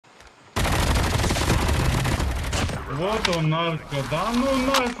Вот он, нарко. Да ну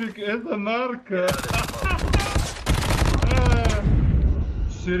нафиг, это нарко.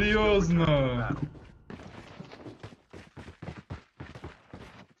 Серьезно.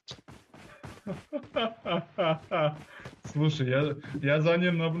 Слушай, я за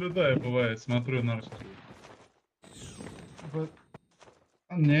ним наблюдаю, бывает, смотрю нарко.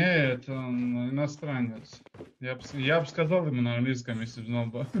 Нет, он иностранец. Я б сказал ему на английском, если бы знал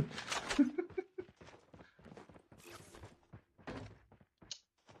бы.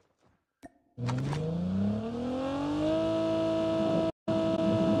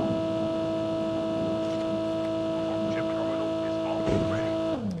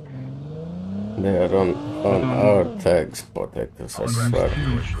 They are on our tags protectors as well.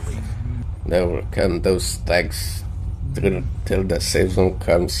 They will count those tags till the safe zone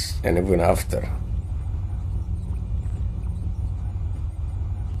comes and even after.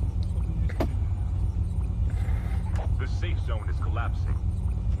 The safe zone is collapsing.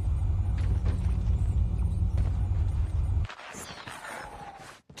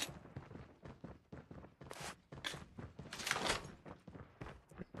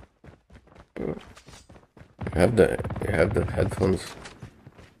 You have the headphones.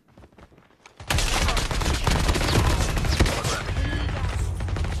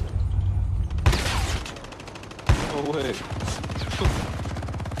 No way.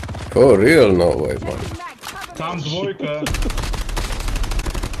 For real, no way, man. Там двойка.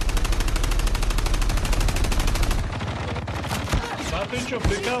 Да ты чё,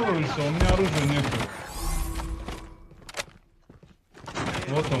 прикалываешься? У меня оружия нету.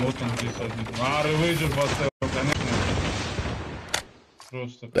 Вот он здесь один. А, ревейджер поставил, конечно.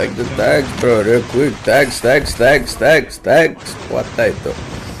 Просто. Take the tags, bro, real quick. Tags. What I do?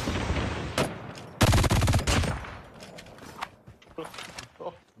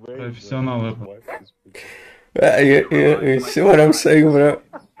 Профессионал это. You see what I'm saying, bro?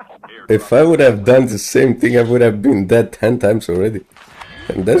 If I would have done the same thing, I would have been dead 10 times already.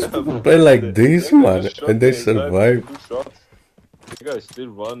 And there's people play like this, man, and they survive. The guy is still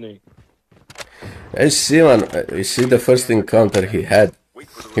running. And see, man, you see the first encounter he had?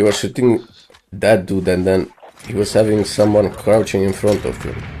 He was shooting that dude, and then he was having someone crouching in front of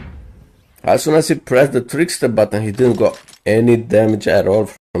him. As soon as he pressed the trickster button, he didn't got any damage at all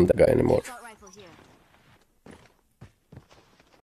from the guy anymore.